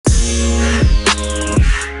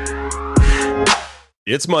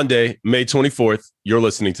It's Monday, May 24th. You're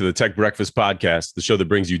listening to the Tech Breakfast Podcast, the show that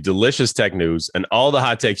brings you delicious tech news and all the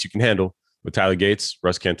hot takes you can handle with Tyler Gates,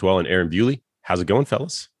 Russ Cantwell, and Aaron Bewley. How's it going,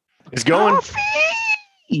 fellas? It's going.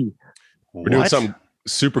 We're doing something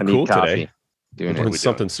super cool today. We're doing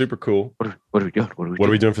something super cool. What are we doing? What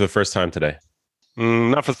are we doing for the first time today?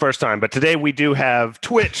 Not for the first time, but today we do have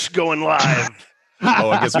Twitch going live. Oh,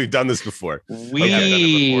 I guess we've done this before.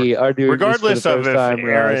 We are doing regardless this for of the if first time,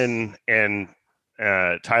 Aaron and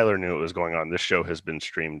Tyler knew what was going on. This show has been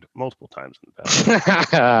streamed multiple times in the past.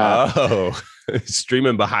 Oh,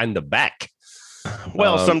 streaming behind the back.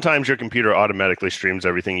 Well, sometimes your computer automatically streams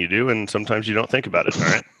everything you do, and sometimes you don't think about it. All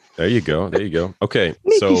right. There you go. There you go. Okay.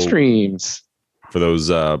 Sneaky streams. For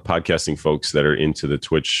those podcasting folks that are into the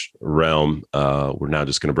Twitch realm, we're now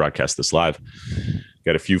just going to broadcast this live.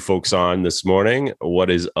 Got a few folks on this morning. What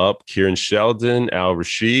is up? Kieran Sheldon, Al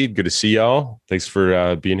Rashid. Good to see y'all. Thanks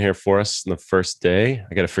for being here for us on the first day.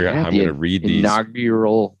 I got to figure out how I'm going to read these.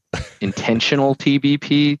 Inaugural intentional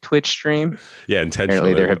TBP Twitch stream. Yeah, intentional.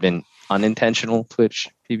 Apparently there have been unintentional Twitch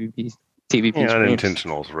TBP streams.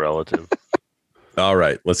 Unintentional is relative. All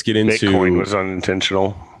right, let's get into... Bitcoin was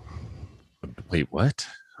unintentional. Wait, what?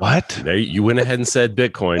 What? There, you went ahead and said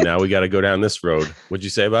Bitcoin. Now we got to go down this road. What'd you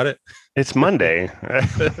say about it? It's Monday.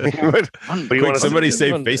 Quick, somebody say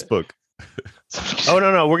Monday. Facebook. Oh,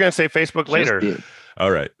 no. We're going to say Facebook later. All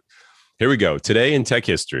right. Here we go. Today in tech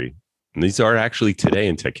history. And these are actually today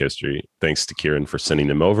in tech history. Thanks to Kieran for sending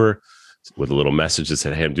them over with a little message that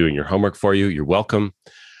said, hey, I'm doing your homework for you. You're welcome.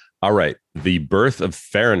 All right. The birth of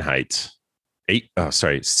Fahrenheit.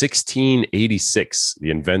 1686, the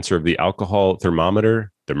inventor of the alcohol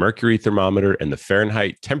thermometer, the mercury thermometer, and the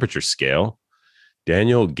Fahrenheit temperature scale,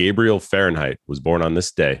 Daniel Gabriel Fahrenheit, was born on this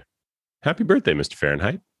day. Happy birthday, Mr.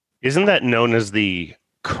 Fahrenheit. Isn't that known as the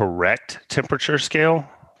correct temperature scale?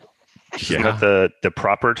 Yeah. Isn't that the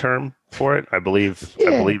proper term for it? I believe.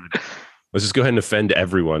 Let's just go ahead and offend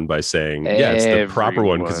everyone by saying, yeah, it's the proper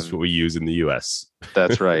one because it's what we use in the U.S.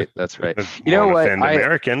 That's right. You know what?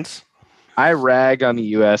 Americans. I rag on the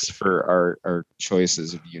U.S. for our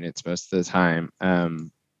choices of units most of the time,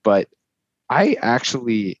 but I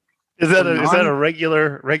actually is that a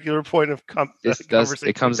regular point of conversation?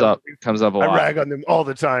 It comes up a lot. I rag on them all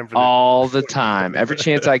the time. All the time, every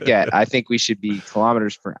chance I get. I think we should be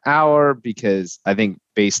kilometers per hour because I think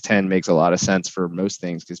base 10 makes a lot of sense for most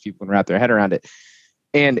things because people can wrap their head around it.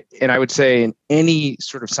 And I would say in any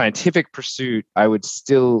sort of scientific pursuit, I would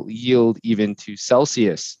still yield even to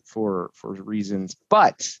Celsius for reasons,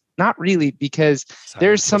 but not really because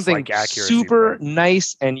there's something like accuracy, super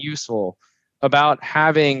nice and useful about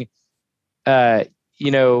having, 0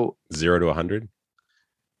 to 100.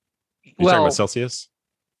 You talking about Celsius?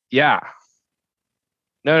 Yeah.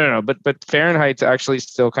 No. But Fahrenheit's actually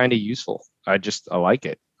still kind of useful. I like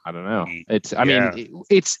it. I don't know.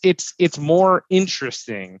 It's more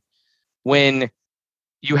interesting when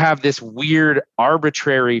you have this weird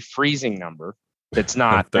arbitrary freezing number that's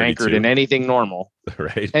not anchored in anything normal.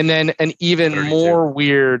 Right. And then an even 32. more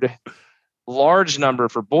weird large number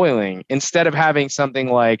for boiling instead of having something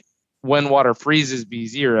like when water freezes be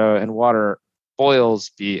 0 and water boils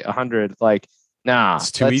be 100. Like, nah.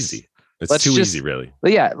 It's too easy. It's too easy, really.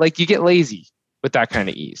 Yeah, like you get lazy with that kind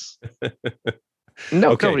of ease.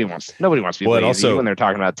 No, okay. Nobody wants to be lazy also, when they're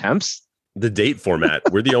talking about temps. The date format,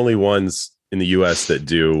 we're the only ones in the US that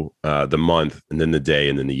do the month and then the day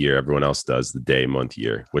and then the year. Everyone else does the day, month,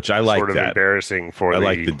 year, which I like. Sort of that. Embarrassing for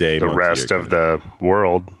like the day, the month, rest year, of the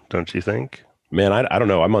world, don't you think? Man, I don't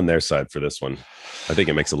know. I'm on their side for this one. I think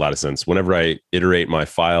it makes a lot of sense. Whenever I iterate my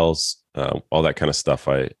files, all that kind of stuff,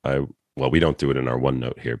 well, we don't do it in our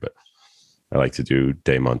OneNote here, but I like to do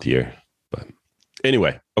day, month, year. But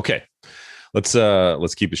anyway, okay. Let's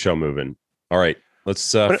keep the show moving. All right.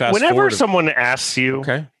 Let's fast forward. Whenever someone asks you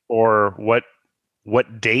or what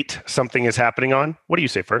date something is happening on, what do you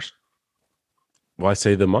say first? Well, I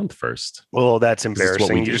say the month first. Well, that's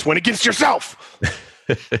embarrassing. You just went against yourself.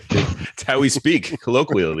 It's how we speak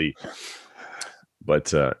colloquially.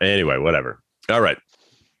 But anyway, whatever. All right.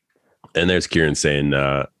 And there's Kieran saying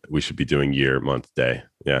we should be doing year, month, day.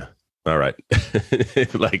 Yeah. All right.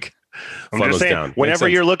 Like, I'm just saying, down. Whenever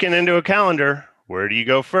you're looking into a calendar, where do you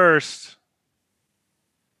go first?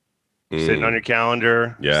 Sitting on your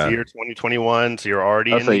calendar, yeah. Year 2021, so you're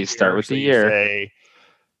already in the year. Start with the year. Say,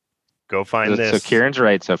 go find this. So Kieran's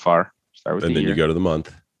right so far. Start with and the then year. You go to the month.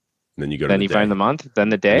 And then you go to the day. Find the month, then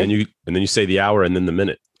the day. And then you say the hour and then the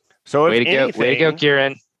minute. So way to go,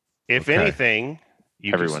 Kieran. If anything,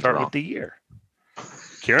 you can start with the year.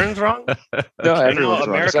 Kieran's wrong? No, everyone's wrong.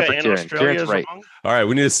 America Except for and Kieran. Australia Kieran's right. Wrong? All right,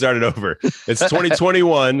 we need to start it over. It's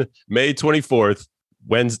 2021, May 24th.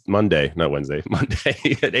 Monday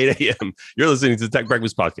at 8 a.m. You're listening to the Tech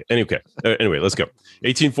Breakfast Podcast. Anyway, let's go.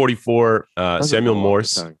 1844, Samuel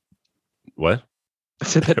Morse. What? I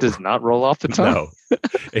said that does not roll off the tongue. No.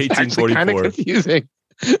 It's actually kind of 1844. confusing.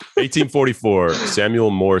 1844,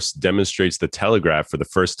 Samuel Morse demonstrates the telegraph for the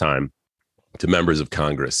first time to members of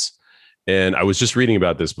Congress. And I was just reading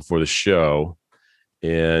about this before the show,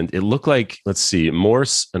 and it looked like, let's see,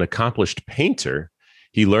 Morse, an accomplished painter,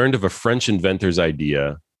 he learned of a French inventor's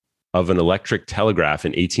idea of an electric telegraph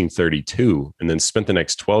in 1832, and then spent the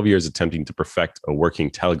next 12 years attempting to perfect a working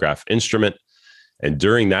telegraph instrument. And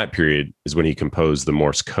during that period is when he composed the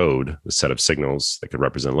Morse code, the set of signals that could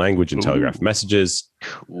represent language and telegraph messages.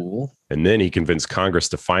 Cool. And then he convinced Congress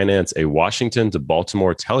to finance a Washington to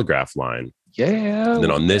Baltimore telegraph line. Yeah. And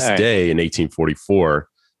then on this day in 1844,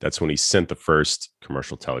 that's when he sent the first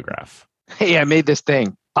commercial telegraph. Hey, I made this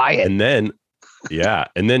thing. Buy it. And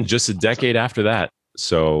then, just a decade after that,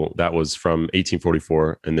 so that was from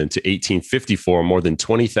 1844, and then to 1854, more than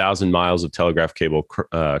 20,000 miles of telegraph cable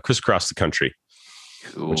crisscrossed the country.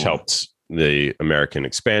 Cool. Which helped the American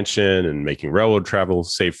expansion and making railroad travel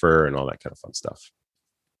safer and all that kind of fun stuff.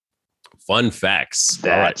 Fun facts.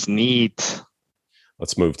 That's neat.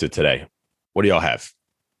 Let's move to today. What do y'all have?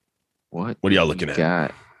 What are y'all looking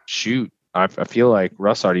at? Shoot. I feel like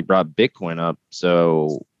Russ already brought Bitcoin up.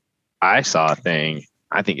 So I saw a thing.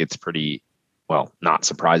 I think it's pretty, well, not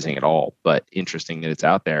surprising at all, but interesting that it's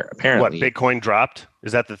out there. Apparently. What, Bitcoin dropped?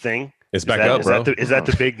 Is that the thing? It's back up, bro. Is that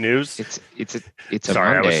the big news? It's a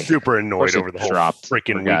Sorry, Monday. I was super annoyed over the whole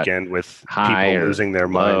freaking weekend with people losing their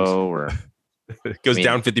minds. It goes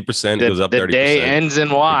down 50%. It goes up 30%. The day ends in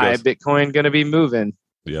Y. Bitcoin going to be moving.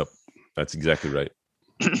 Yep, that's exactly right.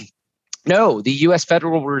 No, the U.S.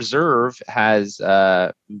 Federal Reserve has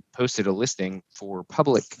posted a listing for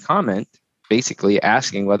public comment, basically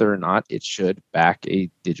asking whether or not it should back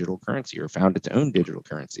a digital currency or found its own digital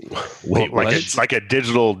currency. Wait, like a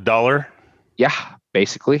digital dollar? Yeah,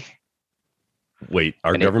 basically. Wait,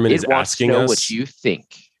 our government is asking us what you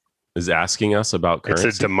think. Is asking us about currency.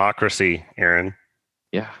 It's a democracy, Aaron.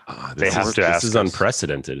 Yeah, they have to ask. This is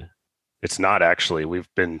unprecedented. It's not actually. They've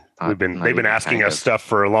been asking us stuff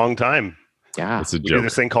for a long time. Yeah, it's a joke. We do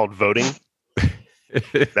this thing called voting.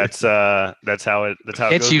 That's how it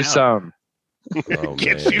gets you down. some. Oh,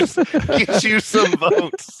 get you some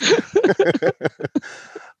votes.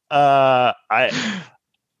 I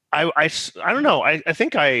don't know. I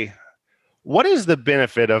think what is the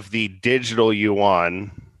benefit of the digital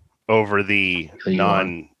yuan over the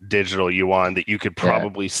non-digital yuan that you could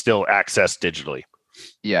probably still access digitally?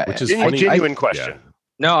 Yeah, which is a genuine question. Yeah.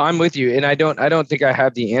 No, I'm with you, and I don't think I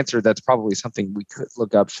have the answer. That's probably something we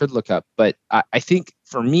should look up. But I think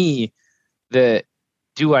for me,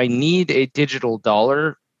 do I need a digital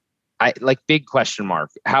dollar? Big question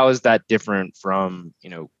mark. How is that different from,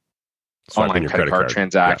 online credit card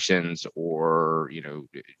transactions or,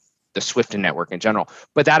 the SWIFT network in general?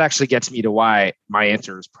 But that actually gets me to why my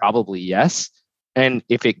answer is probably yes. And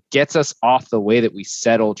if it gets us off the way that we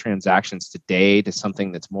settle transactions today to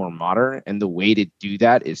something that's more modern, and the way to do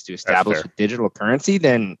that is to establish a digital currency,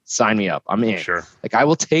 then sign me up. I'm in. Sure. I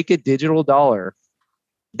will take a digital dollar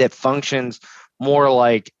that functions more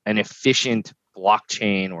like an efficient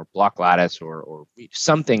blockchain or block lattice or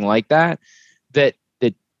something like that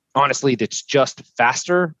honestly, that's just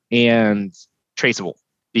faster and traceable,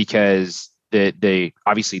 because the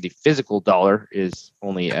obviously the physical dollar is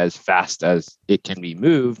only as fast as it can be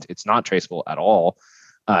moved. It's not traceable at all.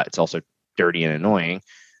 It's also dirty and annoying.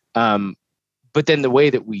 But then the way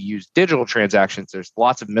that we use digital transactions, there's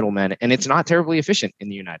lots of middlemen, and it's not terribly efficient in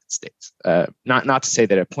the United States. Not to say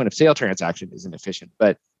that a point of sale transaction isn't efficient,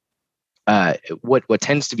 but what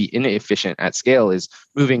tends to be inefficient at scale is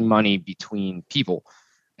moving money between people.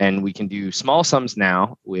 And we can do small sums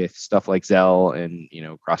now with stuff like Zelle and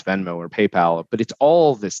Cross Venmo or PayPal, but it's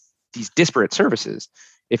all these disparate services.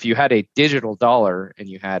 If you had a digital dollar and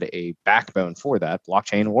you had a backbone for that,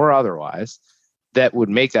 blockchain or otherwise, that would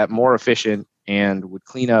make that more efficient and would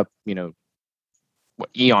clean up,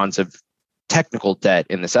 eons of technical debt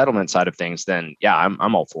in the settlement side of things, then yeah,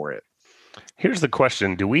 I'm all for it. Here's the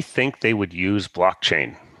question: do we think they would use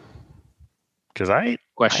blockchain? Because I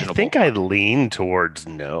think I lean towards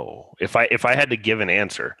no. If I had to give an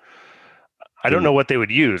answer, I don't know what they would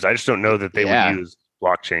use. I just don't know that they would use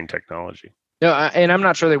blockchain technology. No, and I'm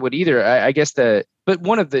not sure they would either. I guess but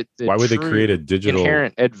one of the why would they create a digital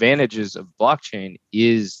inherent advantages of blockchain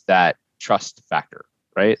is that trust factor,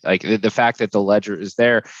 right? Like the fact that the ledger is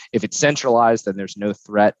there. If it's centralized, then there's no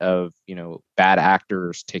threat of bad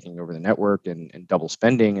actors taking over the network and double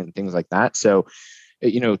spending and things like that. So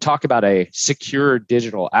talk about a secure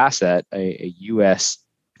digital asset, a U.S.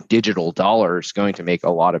 digital dollar is going to make a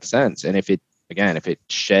lot of sense. And if it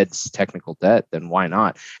sheds technical debt, then why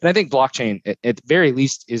not? And I think blockchain, at the very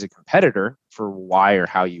least, is a competitor for why or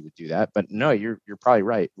how you would do that. But no, you're probably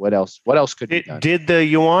right. What else could be done? Did the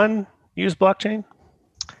yuan use blockchain?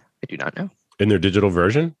 I do not know. In their digital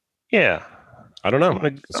version? Yeah. I don't know.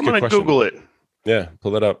 I'm going to Google it. Yeah,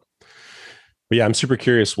 pull it up. But yeah, I'm super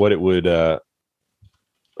curious what it would,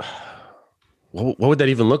 what would that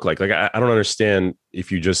even look like? Like, I don't understand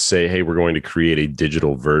if you just say, hey, we're going to create a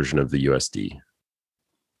digital version of the USD.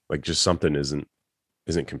 Like, just something isn't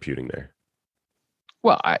computing there.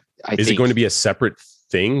 Well, I is think, it going to be a separate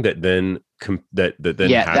thing that then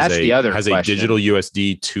has a digital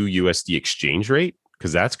USD to USD exchange rate?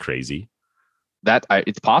 Because that's crazy.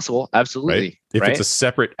 It's possible, absolutely. Right? If it's a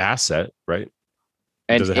separate asset, right?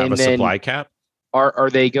 And does it have a supply cap? Are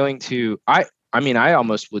they going to? I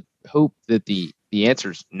almost would hope that the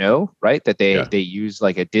answer is no, right? That they use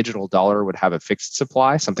like a digital dollar would have a fixed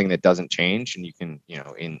supply, something that doesn't change, and you can,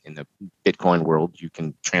 in the Bitcoin world, you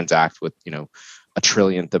can transact with a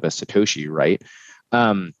trillionth of a Satoshi, right?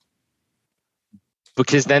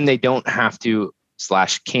 Because then they don't have to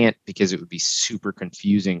 /can't, because it would be super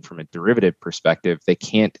confusing from a derivative perspective. They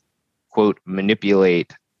can't, quote,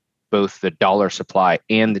 manipulate both the dollar supply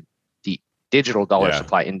and the digital dollar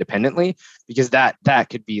supply independently, because that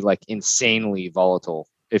could be like insanely volatile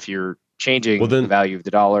if you're changing the value of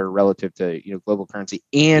the dollar relative to global currency,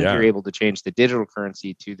 and you're able to change the digital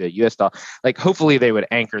currency to the US dollar. Like, hopefully they would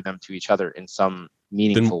anchor them to each other in some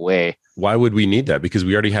meaningful way. Why would we need that? Because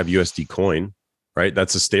we already have USD coin. Right,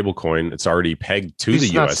 that's a stable coin. It's already pegged to the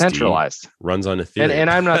USD. Not centralized. Runs on Ethereum. And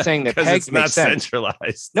I'm not saying that peg it's not makes sense.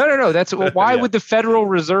 Centralized. No. That's why would the Federal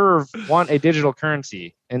Reserve want a digital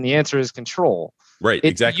currency? And the answer is control. Right.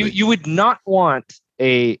 Exactly. You would not want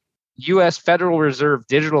a U.S. Federal Reserve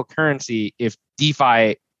digital currency if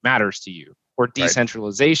DeFi matters to you or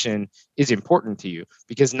decentralization is important to you,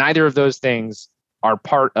 because neither of those things are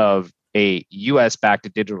part of a U.S.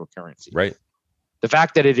 backed digital currency. Right. The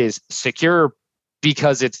fact that it is secure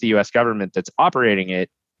because it's the U.S. government that's operating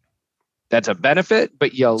it, that's a benefit,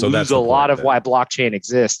 but you lose a lot of why blockchain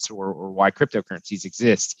exists or why cryptocurrencies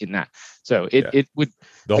exist in that. So it would.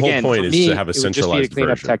 The whole point is to have a centralized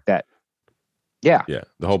version. Tech debt. Yeah. Yeah.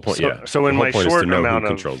 The whole point. So in my short amount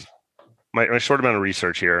of my short amount of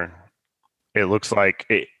research here, it looks like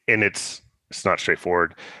and it's not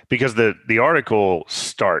straightforward, because the article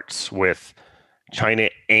starts with China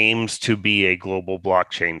aims to be a global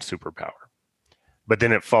blockchain superpower. But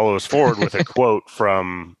then it follows forward with a quote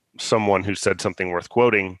from someone who said something worth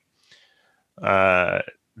quoting.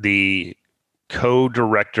 The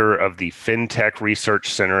co-director of the FinTech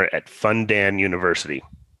Research Center at Fundan University.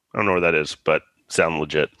 I don't know where that is, but sound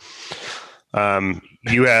legit.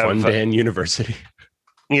 You have Fundan University.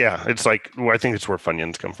 Yeah, it's like, I think it's where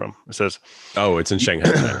Funyuns come from. It says, oh, it's in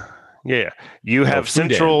Shanghai. Yeah, you have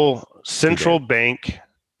central bank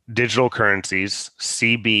digital currencies,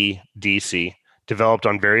 CBDC, developed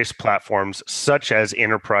on various platforms such as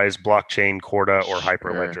Enterprise, Blockchain, Corda, or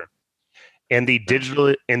Hyperledger. And the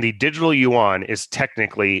digital yuan is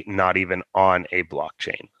technically not even on a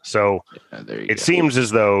blockchain. So it seems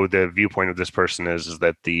as though the viewpoint of this person is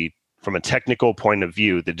that from a technical point of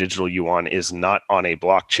view, the digital yuan is not on a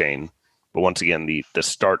blockchain. But once again, the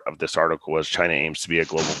start of this article was China aims to be a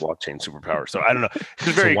global blockchain superpower. So I don't know.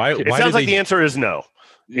 It sounds like the answer is no.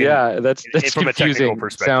 Yeah, that's from a technical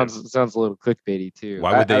perspective. Sounds a little clickbaity too.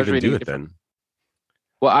 Why would they even do it then?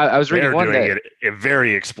 Well, I was reading one doing it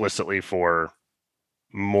very explicitly for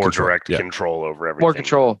more direct control over everything. More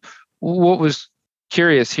control. What was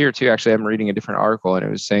curious here too, actually, I'm reading a different article, and it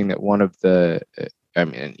was saying that one of the,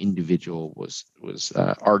 an individual was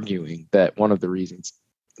arguing that one of the reasons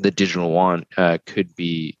the digital yuan could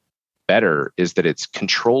be better is that it's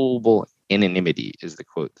controllable anonymity, is the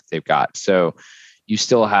quote that they've got. So you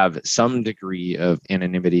still have some degree of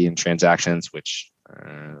anonymity in transactions, which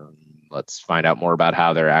let's find out more about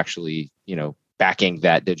how they're actually, backing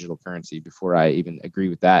that digital currency before I even agree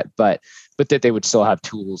with that. But that they would still have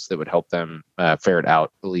tools that would help them ferret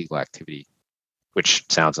out illegal activity, which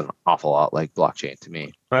sounds an awful lot like blockchain to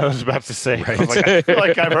me. I was about to say, right? I feel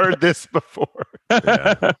like I've heard this before.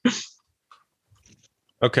 Yeah.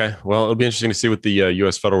 Okay, well, it'll be interesting to see what the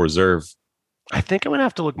U.S. Federal Reserve. I think I'm gonna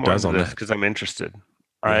have to look more into this because I'm interested.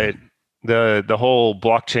 Yeah. The whole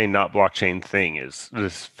blockchain, not blockchain thing is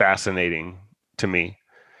fascinating to me.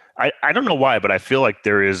 I don't know why, but I feel like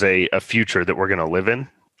there is a future that we're going to live in,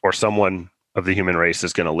 or someone of the human race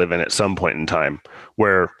is going to live in at some point in time,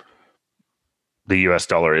 where the US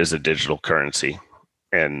dollar is a digital currency.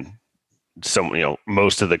 and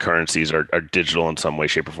most of the currencies are digital in some way,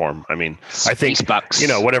 shape, or form. I mean, I think bucks.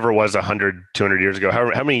 Whatever it was 100, 200 years ago,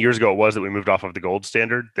 how many years ago it was that we moved off of the gold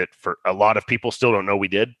standard, that for a lot of people still don't know we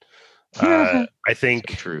did. I think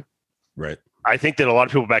so true. Right. I think that a lot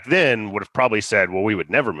of people back then would have probably said, well, we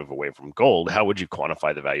would never move away from gold. How would you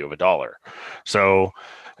quantify the value of a dollar? So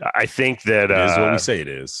I think that it is what we say it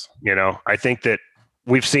is. I think that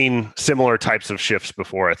we've seen similar types of shifts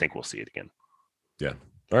before. I think we'll see it again. Yeah.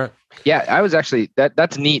 All right. Yeah, I was actually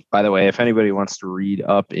that's neat, by the way. If anybody wants to read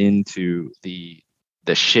up into the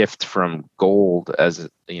shift from gold as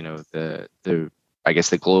the I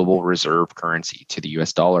guess the global reserve currency to the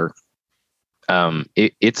US dollar,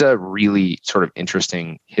 it's a really sort of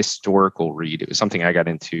interesting historical read. It was something I got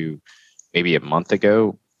into maybe a month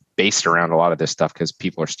ago, based around a lot of this stuff, because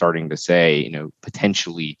people are starting to say,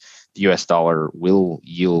 potentially the US dollar will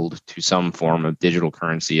yield to some form of digital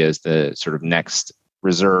currency as the sort of next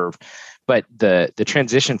reserve. But the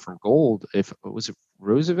transition from gold, if it was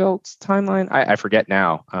Roosevelt's timeline, I forget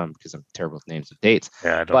now, because I'm terrible with names of dates.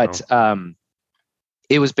 Yeah, I don't know.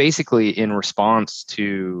 It was basically in response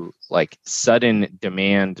to like sudden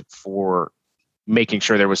demand for making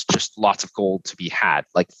sure there was just lots of gold to be had.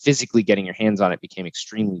 Like physically getting your hands on it became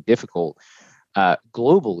extremely difficult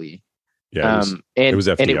globally. Yeah, it was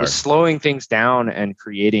FDR. And it was slowing things down and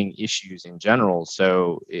creating issues in general.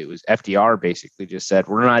 So it was FDR basically just said,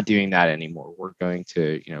 we're not doing that anymore. We're going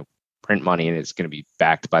to, print money, and it's going to be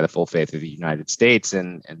backed by the full faith of the United States.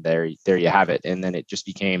 And there you have it. And then it just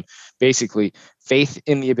became basically faith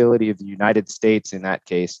in the ability of the United States, in that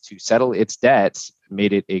case, to settle its debts,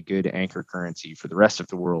 made it a good anchor currency for the rest of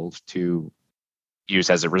the world to use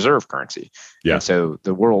as a reserve currency. Yeah. And so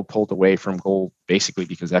the world pulled away from gold basically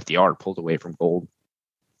because FDR pulled away from gold,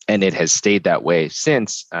 and it has stayed that way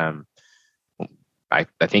since. I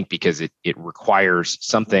think because it requires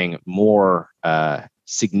something more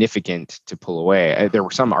significant to pull away. There were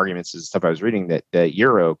some arguments and stuff I was reading that the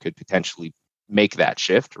euro could potentially make that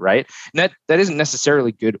shift, right? And that isn't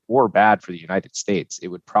necessarily good or bad for the United States. It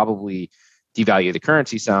would probably devalue the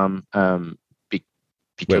currency some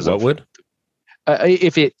because Wait, what would?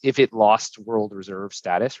 If it lost world reserve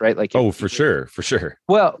status, right? Like, for sure.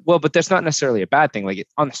 Well, but that's not necessarily a bad thing. Like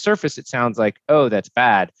on the surface, it sounds like, oh, that's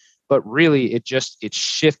bad, but really, it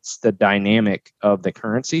shifts the dynamic of the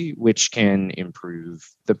currency, which can improve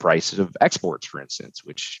the prices of exports, for instance,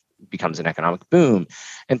 which becomes an economic boom,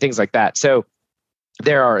 and things like that. So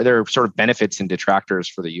there are sort of benefits and detractors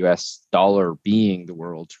for the U.S. dollar being the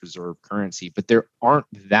world's reserve currency, but there aren't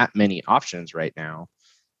that many options right now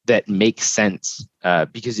that make sense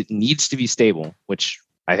because it needs to be stable, which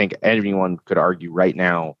I think anyone could argue right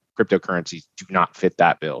now, cryptocurrencies do not fit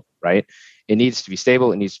that bill, right? It needs to be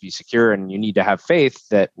stable, it needs to be secure, and you need to have faith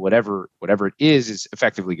that whatever it is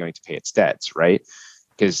effectively going to pay its debts, right?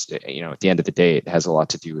 Because at the end of the day, it has a lot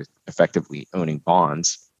to do with effectively owning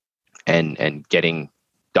bonds and getting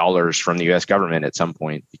dollars from the U.S. government at some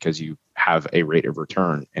point, because you have a rate of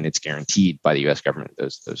return and it's guaranteed by the U.S. government.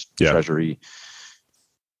 Those Treasury.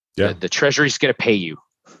 Yeah. The Treasury's going to pay you.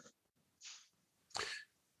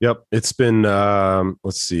 Yep. It's been,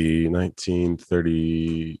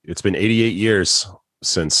 1930. It's been 88 years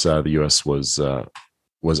since the U.S. was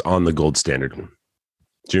on the gold standard.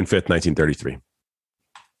 June 5th, 1933.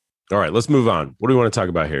 All right, let's move on. What do we want to talk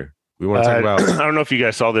about here? We want to talk about... I don't know if you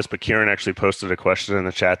guys saw this, but Kieran actually posted a question in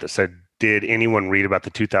the chat that said, did anyone read about the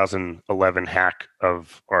 2011 hack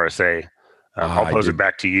of RSA? I'll pose it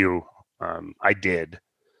back to you. I did.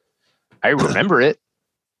 I remember it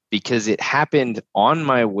because it happened on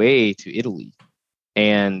my way to Italy,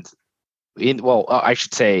 and I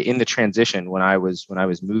should say in the transition when I was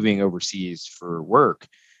moving overseas for work.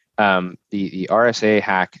 The RSA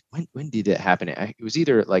hack. When did it happen? It was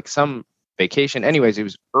either like some vacation. Anyways, it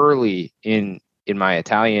was early in my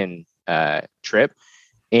Italian trip,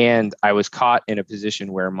 and I was caught in a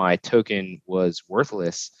position where my token was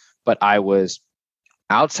worthless, but I was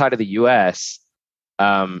outside of the U.S.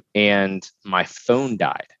 And my phone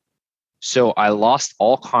died. So I lost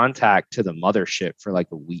all contact to the mothership for like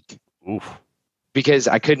a week. Oof. Because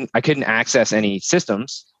I couldn't access any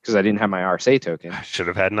systems because I didn't have my RSA token. I should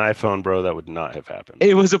have had an iPhone, bro. That would not have happened.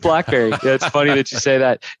 It was a BlackBerry. Yeah, it's funny that you say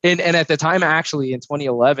that. And at the time, actually, in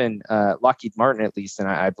 2011, Lockheed Martin, at least, and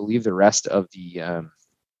I believe the rest of the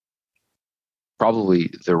probably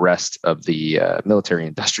the rest of the military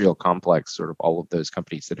industrial complex, sort of all of those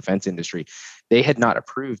companies, the defense industry, they had not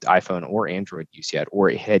approved iPhone or Android use yet, or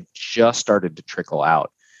it had just started to trickle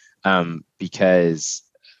out because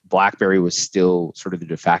BlackBerry was still sort of the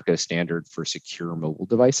de facto standard for secure mobile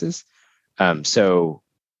devices. So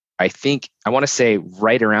I think I want to say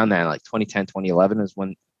right around that, like 2010, 2011 is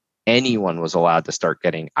when anyone was allowed to start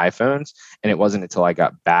getting iPhones. And it wasn't until I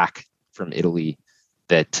got back from Italy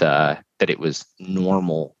that it was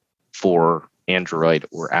normal for Android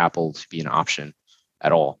or Apple to be an option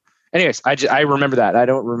at all. Anyways, I remember that. I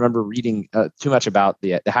don't remember reading too much about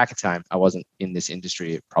the hack at time. I wasn't in this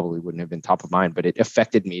industry. It probably wouldn't have been top of mind, but it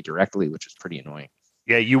affected me directly, which was pretty annoying.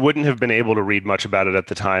 Yeah, you wouldn't have been able to read much about it at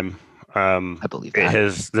the time. I believe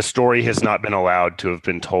that. The story has not been allowed to have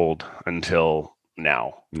been told until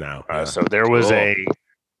now. So there was a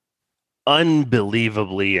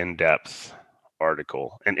unbelievably in-depth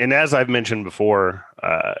article. And as I've mentioned before,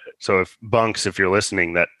 so if you're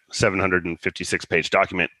listening, that 756 page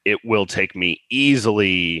document, it will take me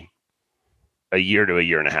easily a year to a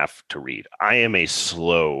year and a half to read. I am a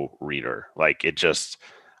slow reader.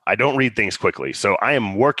 I don't read things quickly. So I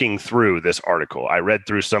am working through this article. I read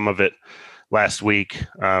through some of it last week,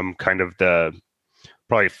 kind of the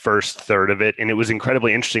probably first third of it. And it was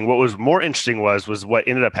incredibly interesting. What was more interesting was what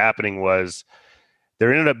ended up happening was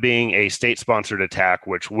there ended up being a state-sponsored attack,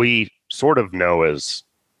 which we sort of know as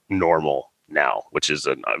normal now, which is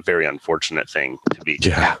a very unfortunate thing to be.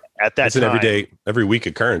 Yeah. At that time, it's an every week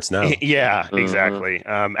occurrence now. Yeah, exactly.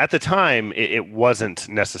 At the time, it wasn't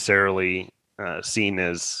necessarily seen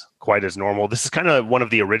as quite as normal. This is kind of one of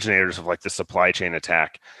the originators of like the supply chain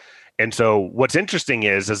attack. And so what's interesting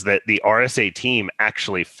is that the RSA team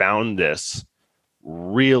actually found this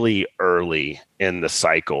really early in the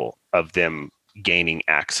cycle of them gaining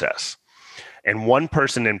access. And one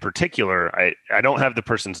person in particular, I don't have the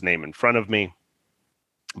person's name in front of me,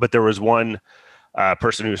 but there was one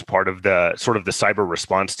person who was part of the sort of the cyber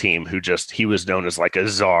response team he was known as like a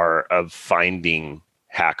czar of finding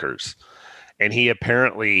hackers. And he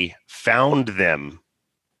apparently found them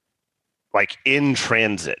like in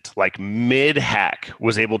transit, like mid-hack,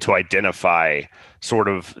 was able to identify sort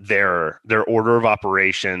of their order of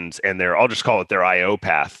operations and I'll just call it their IO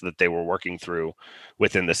path that they were working through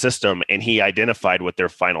within the system. And he identified what their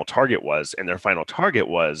final target was. And their final target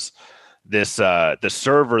was this, the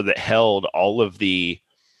server that held all of the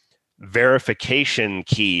verification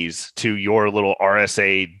keys to your little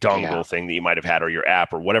RSA dongle thing that you might have had, or your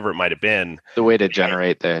app, or whatever it might have been. The way to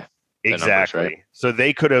generate the exactly numbers, right? So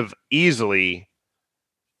they could have easily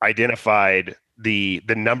identified the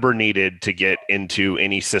number needed to get into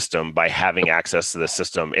any system by having access to the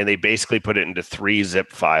system. And they basically put it into 3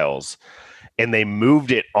 zip files and they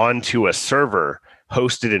moved it onto a server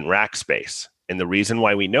hosted in Rackspace. And the reason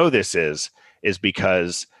why we know this is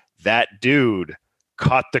because that dude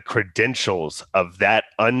caught the credentials of that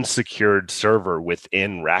unsecured server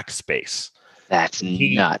within Rackspace. That's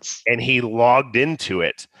nuts. And he logged into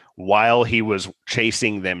it while he was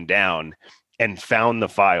chasing them down and found the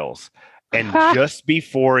files. And just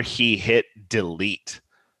before he hit delete,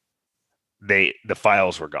 the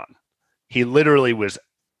files were gone. He literally was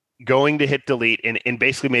going to hit delete and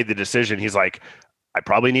basically made the decision. He's like, I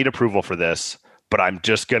probably need approval for this, but I'm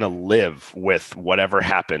just going to live with whatever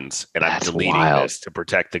happens. And I'm deleting this to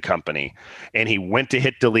protect the company. And he went to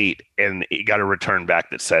hit delete and he got a return back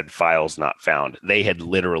that said files not found. They had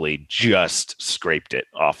literally just scraped it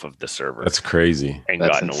off of the server. That's crazy. And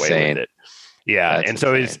gotten away with it. Yeah. That's and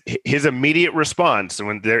so his immediate response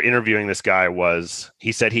when they're interviewing this guy was,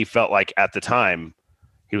 he said he felt like at the time,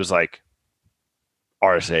 he was like,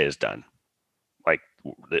 RSA is done. Like,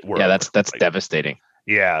 that's devastating.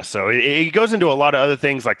 Yeah, so it goes into a lot of other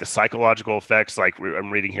things like the psychological effects. Like I'm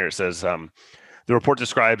reading here, it says the report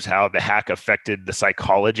describes how the hack affected the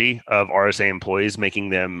psychology of RSA employees, making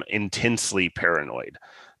them intensely paranoid.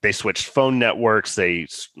 They switched phone networks, they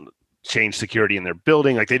changed security in their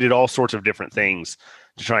building, like they did all sorts of different things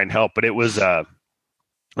to try and help. But it was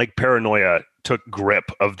like paranoia took grip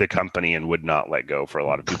of the company and would not let go for a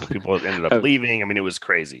lot of people. People ended up leaving. I mean, it was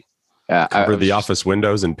crazy. Yeah, cover the office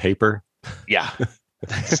windows in paper. Yeah.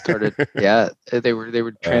 Started they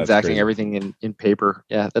were transacting everything in paper.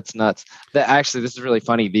 Yeah, that's nuts. This is really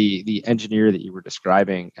funny. The engineer that you were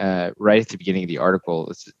describing right at the beginning of the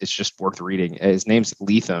article, it's just worth reading. His name's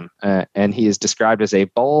Leatham, and he is described as a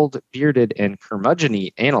bald, bearded, and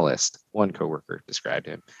curmudgeon-y analyst. One coworker described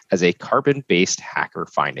him as a carbon-based hacker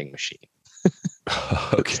finding machine.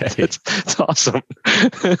 Okay, it's awesome.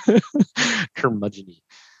 Curmudgeon-y.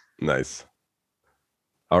 Nice.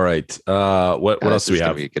 All right. What else do we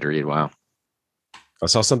have? You could read. Wow. I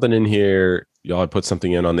saw something in here. Y'all had put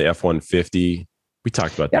something in on the F-150. We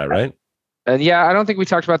talked about that, right? And yeah, I don't think we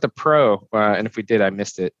talked about the Pro, and if we did, I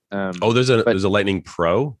missed it. There's a Lightning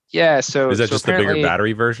Pro. Yeah, so is that just the bigger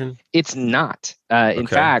battery version? It's not. In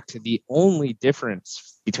fact, the only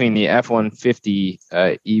difference between the F-150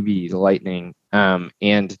 EV Lightning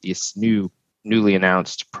and this newly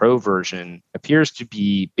announced Pro version appears to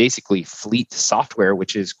be basically fleet software,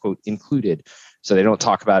 which is, quote, included. So they don't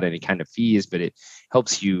talk about any kind of fees, but it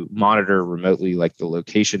helps you monitor remotely, like the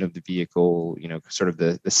location of the vehicle, sort of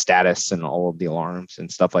the status and all of the alarms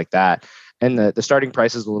and stuff like that. And the starting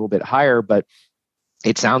price is a little bit higher, but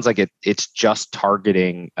it sounds like it's just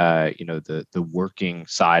targeting, the working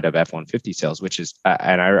side of F-150 sales, which is,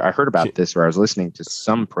 and I heard about this where I was listening to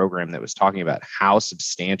some program that was talking about how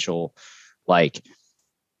substantial, like,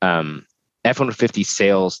 F-150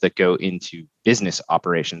 sales that go into business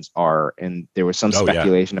operations are. And there was some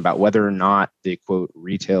speculation about whether or not the, quote,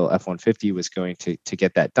 retail F-150 was going to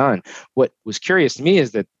get that done. What was curious to me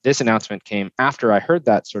is that this announcement came after I heard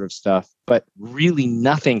that sort of stuff, but really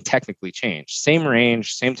nothing technically changed. Same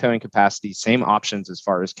range, same towing capacity, same options as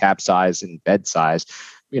far as cab size and bed size.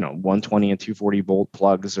 120 and 240 volt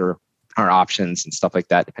plugs are options and stuff like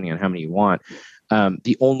that, depending on how many you want.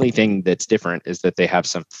 The only thing that's different is that they have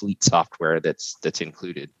some fleet software that's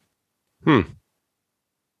included.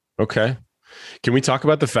 Okay. Can we talk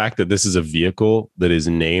about the fact that this is a vehicle that is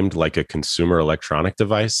named like a consumer electronic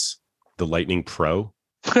device, the Lightning Pro?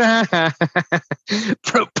 Pro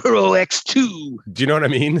X2. Do you know what I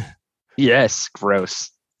mean? Yes.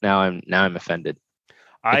 Gross. Now I'm offended.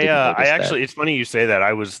 I actually, it's funny you say that.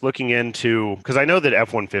 I was looking into, because I know that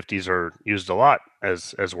F-150s are used a lot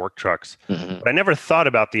as work trucks, but I never thought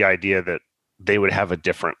about the idea that they would have a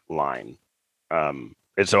different line. And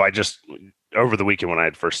so I just, over the weekend when I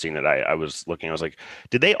had first seen it, I was looking, I was like,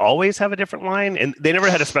 did they always have a different line? And they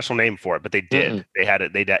never had a special name for it, but they did. They had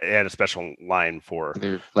a special line for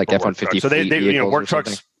like F-150. So they work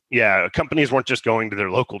trucks. Yeah, companies weren't just going to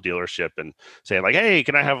their local dealership and saying like, "Hey,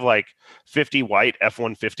 can I have like 50 white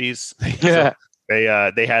F-150s?" Yeah.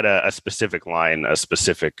 So they had a specific line, a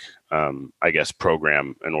specific, I guess,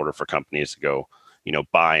 program in order for companies to go,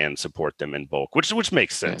 buy and support them in bulk, which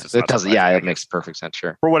makes sense. Yeah, it makes perfect sense.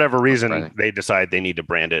 Sure. For whatever reason, they decide they need to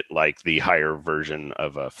brand it like the higher version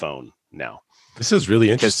of a phone now. This is really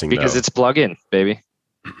interesting because it's plug-in, baby.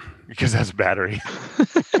 Because that's battery.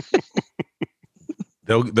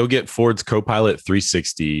 They'll get Ford's Copilot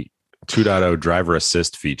 360 2.0 driver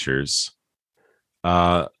assist features.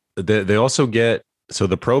 They also get, so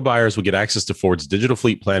the Pro buyers will get access to Ford's digital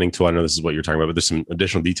fleet planning tool. I know this is what you're talking about, but there's some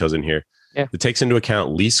additional details in here. Yeah. It takes into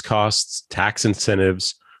account lease costs, tax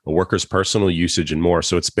incentives, a worker's personal usage, and more.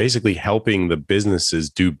 So it's basically helping the businesses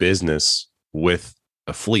do business with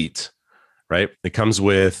a fleet, right? It comes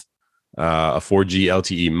with a 4G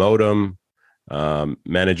LTE modem,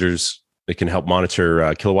 managers. It can help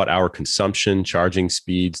monitor kilowatt hour consumption, charging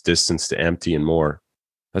speeds, distance to empty, and more.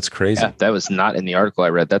 That's crazy. Yeah, that was not in the article I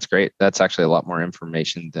read. That's great. That's actually a lot more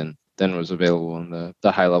information than was available in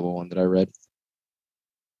the high level one that I read.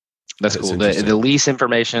 That's cool. The lease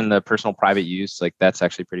information, the personal private use, like that's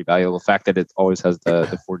actually pretty valuable. The fact that it always has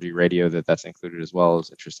the 4G radio that's included as well is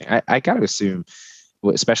interesting. I got to assume,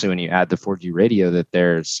 especially when you add the 4G radio, that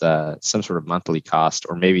there's some sort of monthly cost,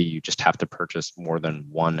 or maybe you just have to purchase more than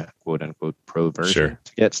one quote unquote Pro version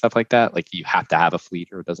to get stuff like that. Like you have to have a fleet,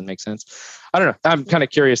 or it doesn't make sense. I don't know. I'm kind of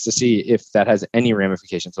curious to see if that has any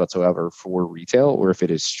ramifications whatsoever for retail, or if it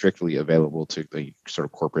is strictly available to the sort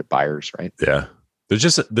of corporate buyers, right? Yeah.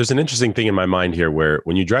 There's an interesting thing in my mind here where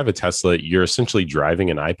when you drive a Tesla, you're essentially driving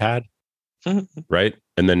an iPad, right?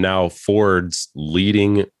 And then now Ford's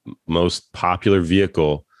leading most popular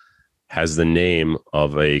vehicle has the name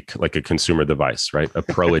of a consumer device, right? A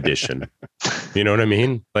Pro edition. You know what I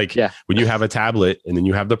mean? Like when you have a tablet and then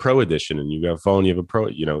you have the Pro edition, and you have a phone, you have a Pro,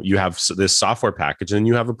 you have this software package and then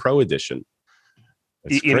you have a Pro edition.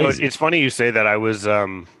 It's funny you say that. I was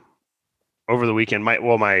over the weekend,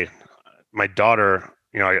 my daughter,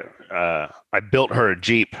 I built her a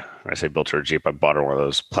Jeep. I say built her a Jeep. I bought her one of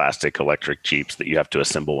those plastic electric Jeeps that you have to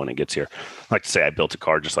assemble when it gets here. I like to say I built a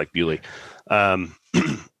car just like Bewley. I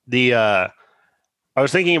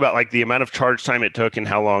was thinking about like the amount of charge time it took and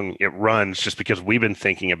how long it runs, just because we've been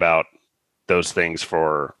thinking about those things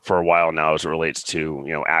for a while now as it relates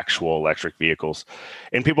to, actual electric vehicles.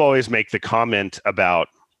 And people always make the comment about,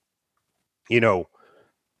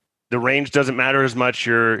 the range doesn't matter as much.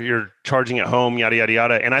 You're charging at home, yada, yada,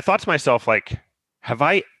 yada. And I thought to myself, like, have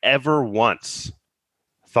I ever once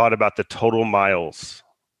thought about the total miles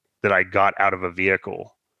that I got out of a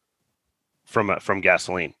vehicle from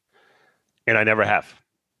gasoline? And I never have.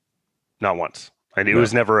 Not once. And it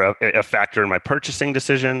was never a factor in my purchasing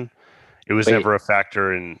decision. It was never a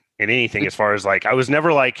factor in anything as far as like, I was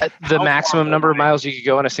never like the maximum number of miles you could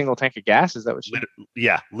go in a single tank of gas. Is that what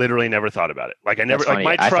you? Literally never thought about it. Like I never, like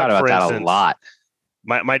my truck, I thought about that a lot.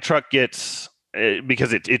 My truck gets,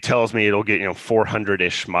 because it tells me it'll get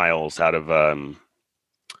 400-ish miles out of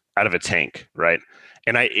a tank, right?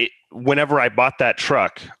 And whenever I bought that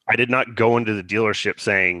truck, I did not go into the dealership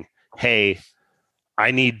saying, "Hey,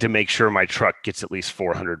 I need to make sure my truck gets at least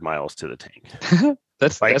 400 miles to the tank."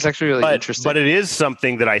 That's actually really interesting. But it is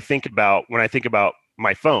something that I think about when I think about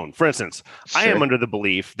my phone. For instance, I am under the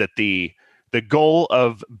belief that the goal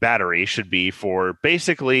of battery should be for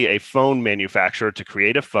basically a phone manufacturer to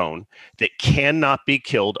create a phone that cannot be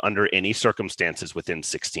killed under any circumstances within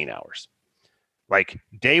 16 hours. Like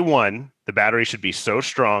day one, the battery should be so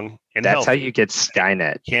strong and that's healthy, how you get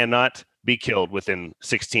Skynet. Cannot be killed within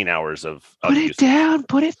 16 hours of Put it down.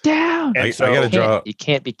 Put it down. I got to draw. You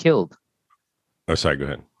can't be killed. Oh, sorry. Go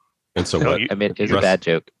ahead. And so what? I mean, it's a bad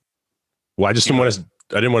joke. Well, I didn't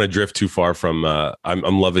want to drift too far from.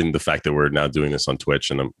 I'm loving the fact that we're now doing this on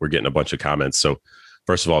Twitch, and we're getting a bunch of comments. So,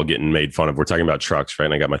 first of all, getting made fun of. We're talking about trucks, right?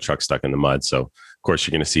 And I got my truck stuck in the mud, so of course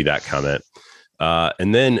you're going to see that comment.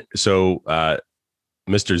 And then,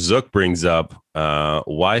 Mr. Zook brings up,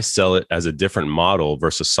 why sell it as a different model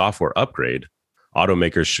versus software upgrade?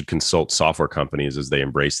 Automakers should consult software companies as they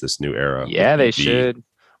embrace this new era. Yeah, they should.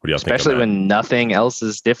 What do y'all think? Especially when nothing else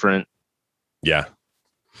is different. Yeah.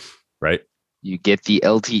 Right. You get the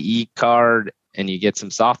LTE card and you get some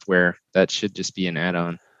software. That should just be an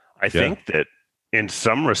add-on. I think that in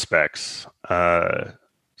some respects,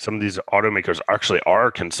 some of these automakers actually are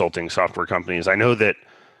consulting software companies. I know that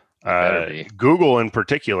Google in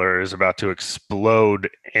particular is about to explode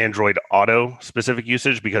Android Auto specific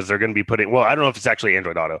usage because they're going to be putting, well, I don't know if it's actually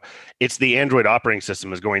Android Auto. It's the Android operating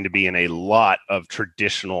system is going to be in a lot of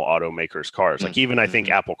traditional automakers' cars. Like even I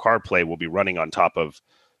think Apple CarPlay will be running on top of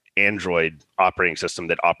Android operating system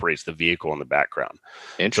that operates the vehicle in the background.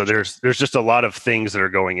 So there's just a lot of things that are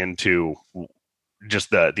going into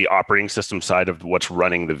just the operating system side of what's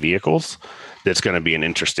running the vehicles. That's going to be an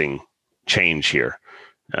interesting change here.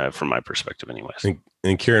 From my perspective, anyways.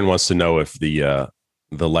 And Kieran wants to know if the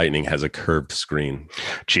Lightning has a curved screen.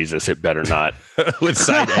 Jesus, it better not. With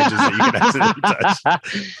side edges that you can accidentally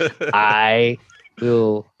touch. I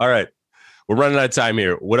will. All right, we're running out of time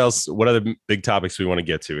here. What else? What other big topics we want to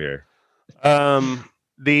get to here?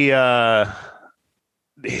 The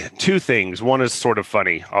two things. One is sort of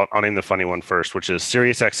funny. I'll name the funny one first, which is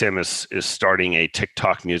SiriusXM is starting a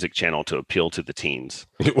TikTok music channel to appeal to the teens.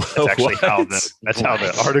 That's actually how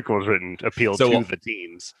the article is written. Appeal to the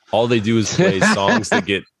teens. All they do is play songs that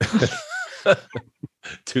get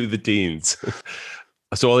to the teens.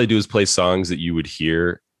 So all they do is play songs that you would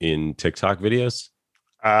hear in TikTok videos.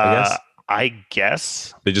 I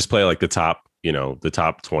guess they just play like the top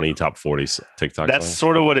 20, top 40 TikTok. That's songs.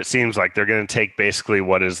 Sort of what it seems like. They're going to take basically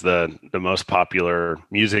what is the most popular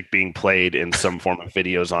music being played in some form of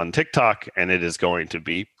videos on TikTok, and it is going to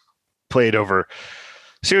be played over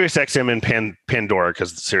SiriusXM and Pandora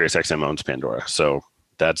because SiriusXM owns Pandora. So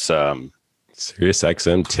that's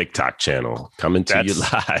SiriusXM TikTok channel coming to you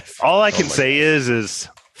live. All I can say is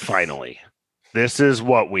finally, this is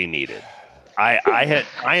what we needed.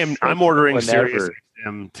 I'm ordering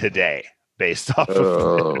SiriusXM today. Based off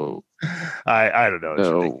of I don't know.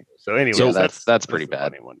 No. So anyway, that's pretty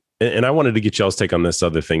bad. And I wanted to get y'all's take on this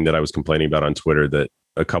other thing that I was complaining about on Twitter that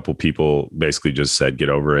a couple people basically just said, get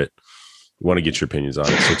over it. I want to get your opinions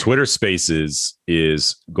on it. So Twitter Spaces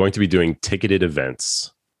is going to be doing ticketed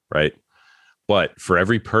events, right? But for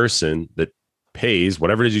every person that pays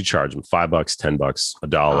whatever it is you charge them, $5, $10,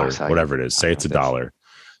 $1, whatever it is, say it's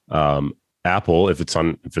 $1. Apple, if it's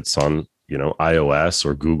on iOS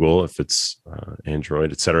or Google, if it's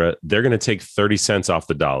Android, etc., they're going to take 30 cents off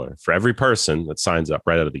the dollar for every person that signs up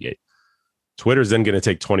right out of the gate. Twitter's then going to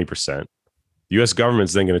take 20%. The US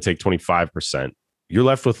government's then going to take 25%. You're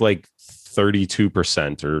left with like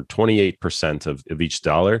 32% or 28% of each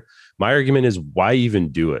dollar. My argument is, why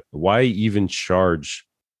even do it? Why even charge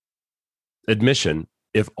admission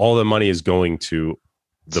if all the money is going to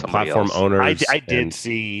the platform owners? I did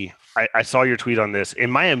see... I saw your tweet on this, and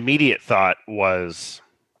my immediate thought was,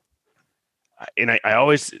 and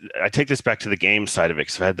I take this back to the game side of it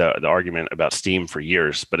because I've had the argument about Steam for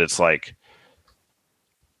years, but it's like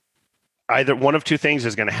either one of two things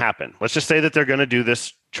is going to happen. Let's just say that they're going to do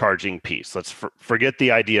this charging piece. Let's forget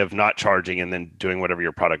the idea of not charging and then doing whatever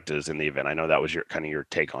your product is in the event. I know that was your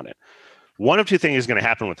take on it. One of two things is going to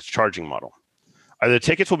happen with the charging model. Either the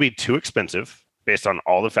tickets will be too expensive based on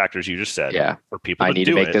all the factors you just said. Yeah. For people I need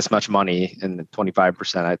to make this much money, and the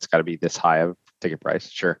 25%, it's got to be this high of ticket price.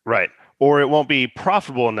 Sure. Right. or it won't be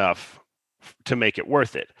profitable enough to make it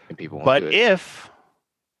worth it. But if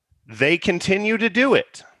they continue to do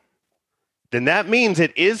it, then that means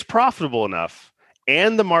it is profitable enough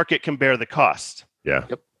and the market can bear the cost. Yeah.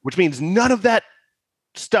 Yep. Which means none of that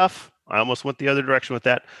stuff, I almost went the other direction with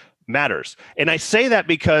that, matters. And I say that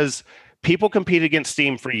because people compete against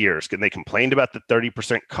Steam for years, and they complained about the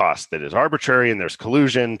 30% cost that is arbitrary and there's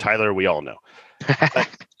collusion. Tyler, we all know.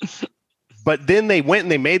 But then they went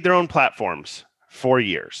and they made their own platforms for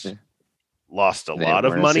years, lost a lot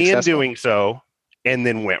of money in doing so, and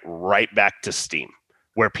then went right back to Steam,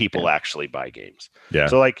 where people actually buy games. Yeah.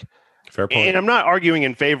 So like, fair point. And I'm not arguing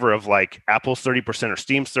in favor of like Apple's 30% or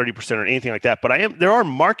Steam's 30% or anything like that, but there are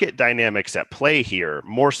market dynamics at play here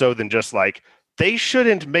more so than just like, they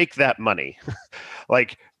shouldn't make that money.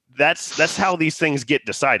 Like that's how these things get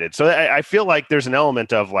decided. So I feel like there's an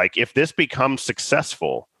element of like, if this becomes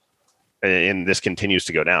successful and this continues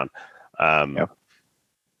to go down, I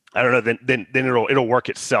don't know, then it'll work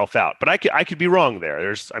itself out. But I could be wrong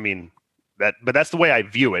there. But that's the way I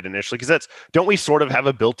view it initially, because don't we sort of have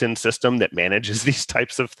a built-in system that manages these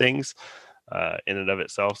types of things in and of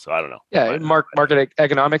itself? So I don't know. Yeah, market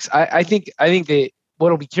economics. I think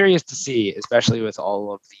what'll be curious to see, especially with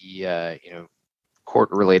all of the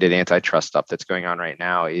court-related antitrust stuff that's going on right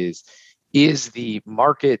now, is the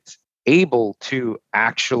market able to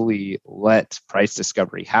actually let price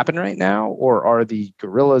discovery happen right now, or are the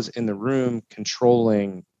gorillas in the room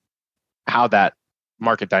controlling how that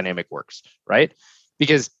market dynamic works, right?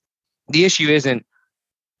 Because the issue isn't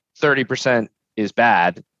 30% is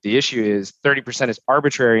bad. The issue is 30% is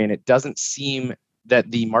arbitrary, and it doesn't seem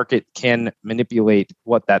that the market can manipulate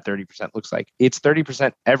what that 30% looks like. It's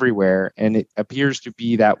 30% everywhere, and it appears to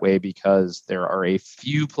be that way because there are a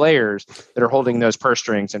few players that are holding those purse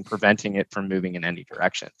strings and preventing it from moving in any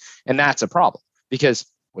direction. And that's a problem, because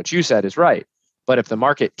what you said is right. But if the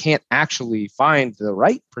market can't actually find the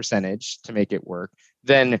right percentage to make it work,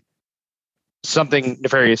 then something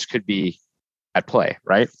nefarious could be at play,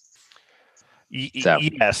 right?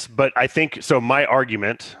 Yes, but I think so. My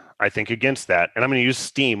argument, I think, against that, and I'm going to use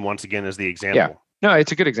Steam once again as the example. Yeah, no,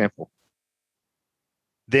 it's a good example.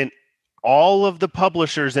 Then all of the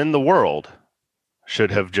publishers in the world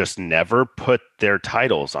should have just never put their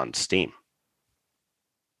titles on Steam.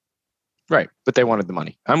 Right, but they wanted the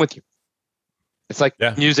money. I'm with you. It's like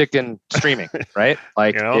music and streaming, right?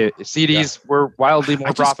 Like CDs were wildly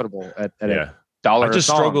more profitable at $1 a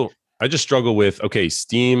song. I just struggle with,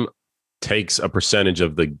 Steam takes a percentage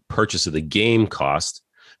of the purchase of the game cost,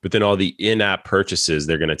 but then all the in-app purchases,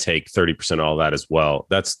 they're going to take 30% of all that as well.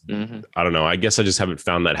 That's, I don't know. I guess I just haven't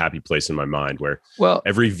found that happy place in my mind where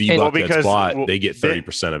every V-Buck that's bought, they get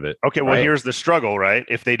 30% of it. Okay, well, here's the struggle, right?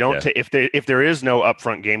 If they don't, if there is no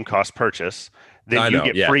upfront game cost purchase, then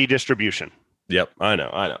you get free distribution. Yep, I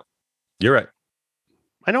know. You're right.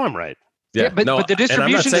 I know I'm right. Yeah, but the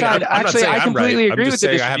distribution side, actually, I completely agree with the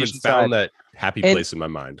distribution side. I haven't found that happy place in my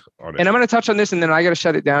mind on it. And I'm going to touch on this, and then I got to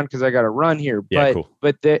shut it down because I got to run here. Yeah, cool.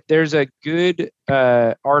 But there's a good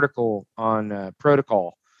article on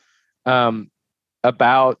Protocol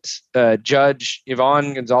about Judge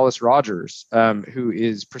Yvonne Gonzalez Rogers, who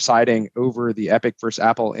is presiding over the Epic versus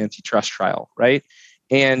Apple antitrust trial, right?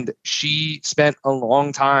 And she spent a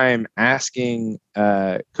long time asking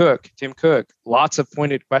Tim Cook, lots of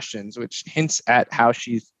pointed questions, which hints at how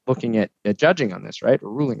she's looking at judging on this, right?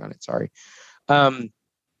 Or ruling on it, sorry. And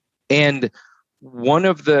one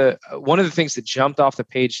of the things that jumped off the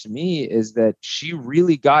page to me is that she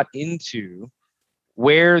really got into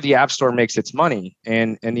where the App Store makes its money.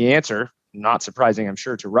 And the answer, not surprising, I'm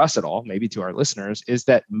sure, to Russ at all, maybe to our listeners, is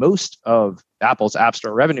that most of Apple's App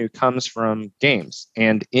Store revenue comes from games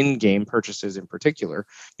and in-game purchases in particular,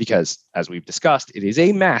 because as we've discussed, it is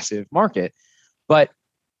a massive market. But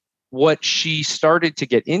what she started to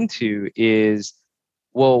get into is,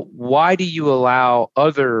 well, why do you allow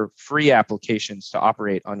other free applications to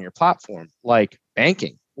operate on your platform, like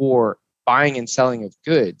banking or buying and selling of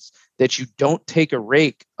goods, that you don't take a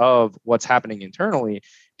rake of what's happening internally?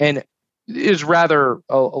 And is rather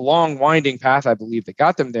a long winding path, I believe, that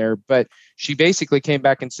got them there. But she basically came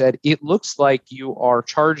back and said, it looks like you are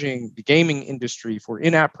charging the gaming industry for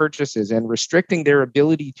in-app purchases and restricting their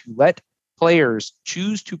ability to let players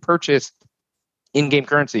choose to purchase in-game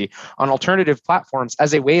currency on alternative platforms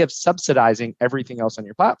as a way of subsidizing everything else on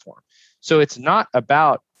your platform. So it's not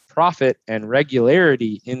about profit and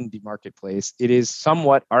regularity in the marketplace. It is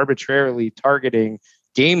somewhat arbitrarily targeting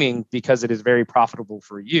gaming because it is very profitable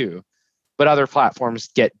for you, but other platforms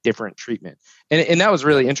get different treatment. And that was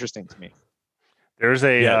really interesting to me. There's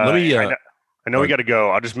a, I know we got to go.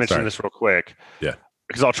 I'll just mention this real quick. Yeah.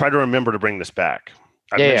 because I'll try to remember to bring this back.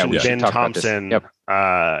 I've mentioned Ben Thompson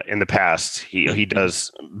in the past. He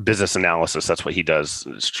does business analysis. That's what he does.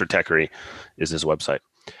 Stratechery is his website.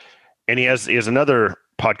 And he has another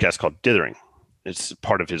podcast called Dithering. It's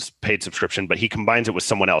part of his paid subscription, but he combines it with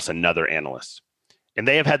someone else, another analyst. And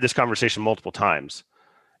they have had this conversation multiple times.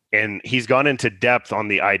 And he's gone into depth on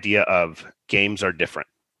the idea of games are different.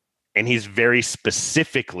 And he's very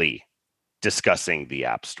specifically discussing the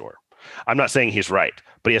App Store. I'm not saying he's right,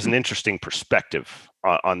 but he has an interesting perspective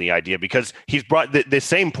on the idea, because he's brought the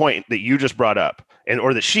same point that you just brought up,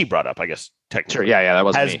 or that she brought up, I guess, technically. Sure, that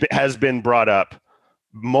wasn't has been brought up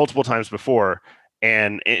multiple times before.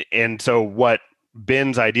 And so what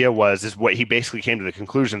Ben's idea is what he basically came to the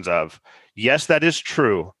conclusions of. Yes, that is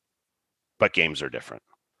true, but games are different.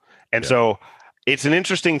 And so it's an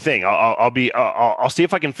interesting thing. I'll see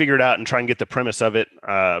if I can figure it out and try and get the premise of it.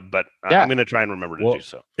 But I'm going to try and remember to do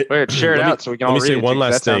so. Share it out so we can all read it. Let me say one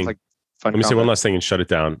last thing. Let me say one last thing and shut it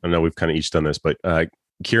down. I know we've kind of each done this, but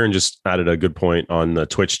Kieran just added a good point on the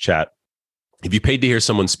Twitch chat. If you paid to hear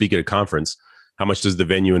someone speak at a conference, how much does the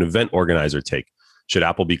venue and event organizer take? Should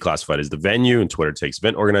Apple be classified as the venue and Twitter takes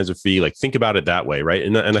event organizer fee? Like, think about it that way, right?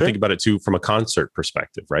 And I think about it too from a concert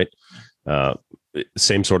perspective, right?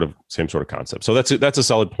 Same sort of concept. So that's a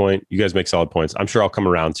solid point. You guys make solid points. I'm sure I'll come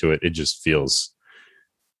around to it. It just feels,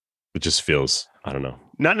 I don't know.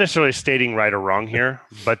 Not necessarily stating right or wrong here,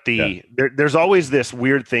 but there's always this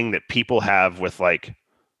weird thing that people have with like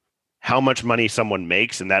how much money someone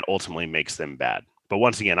makes, and that ultimately makes them bad. But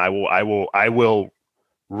once again, I will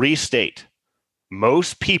restate: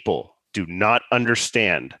 most people do not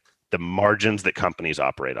understand the margins that companies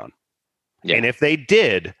operate on. Yeah. And if they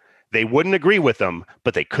did, they wouldn't agree with them,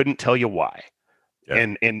 but they couldn't tell you why.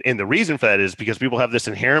 Yeah. And the reason for that is because people have this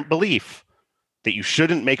inherent belief that you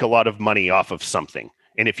shouldn't make a lot of money off of something.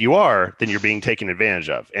 And if you are, then you're being taken advantage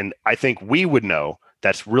of. And I think we would know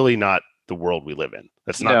that's really not the world we live in.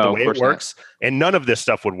 That's not the way it works. And none of this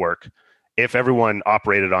stuff would work if everyone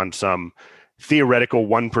operated on some theoretical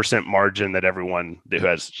 1% margin that everyone who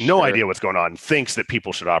has no idea what's going on thinks that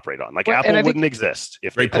people should operate on. Like, Apple wouldn't exist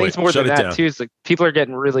if I think it's more than that too. Is like people are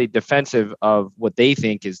getting really defensive of what they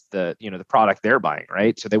think is the product they're buying,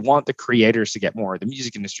 right? So they want the creators to get more. The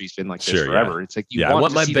music industry's been like this forever. Yeah. It's like you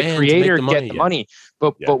want to see the creator get the money.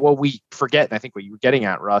 But what we forget, and I think what you were getting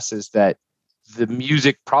at, Russ, is that the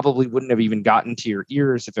music probably wouldn't have even gotten to your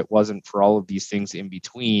ears if it wasn't for all of these things in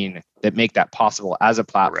between that make that possible as a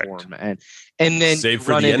platform. Correct. And then save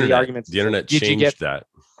for the internet. The arguments. The internet changed that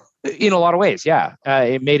in a lot of ways. Yeah,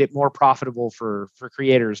 it made it more profitable for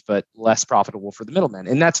creators, but less profitable for the middlemen.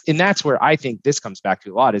 And that's where I think this comes back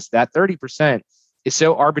to a lot, is that 30% is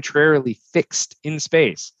so arbitrarily fixed in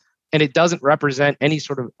space, and it doesn't represent any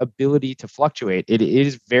sort of ability to fluctuate. It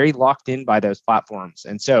is very locked in by those platforms,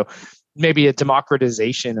 and so maybe a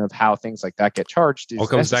democratization of how things like that get charged. All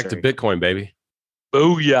comes back to Bitcoin, baby.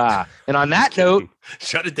 Booyah. And on that note,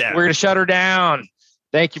 shut it down. We're going to shut her down.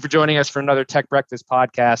 Thank you for joining us for another Tech Breakfast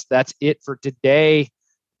podcast. That's it for today.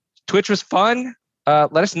 Twitch was fun.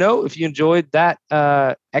 Let us know if you enjoyed that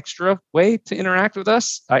extra way to interact with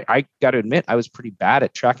us. I got to admit, I was pretty bad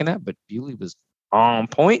at tracking that, but Bewley was on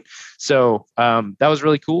point. So that was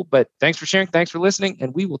really cool. But thanks for sharing. Thanks for listening.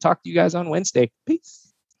 And we will talk to you guys on Wednesday. Peace.